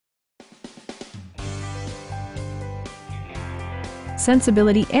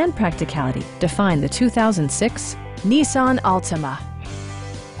sensibility, and practicality define the 2006 Nissan Altima.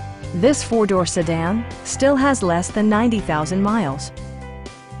 This four-door sedan still has less than 90,000 miles.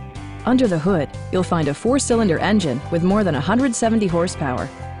 Under the hood, you'll find a four-cylinder engine with more than 170 horsepower,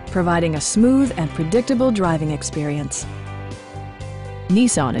 providing a smooth and predictable driving experience.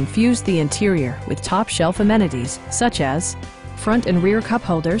 Nissan infused the interior with top-shelf amenities such as front and rear cup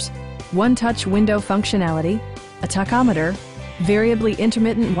holders, one-touch window functionality, a tachometer, variably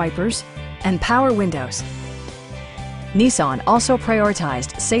intermittent wipers, and power windows. Nissan also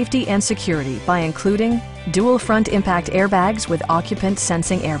prioritized safety and security by including dual front impact airbags with occupant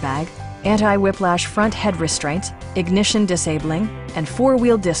sensing airbag, anti-whiplash front head restraints, ignition disabling, and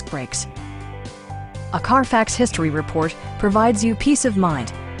four-wheel disc brakes. A Carfax history report provides you peace of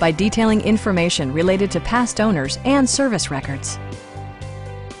mind by detailing information related to past owners and service records.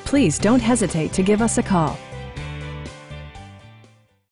 Please don't hesitate to give us a call.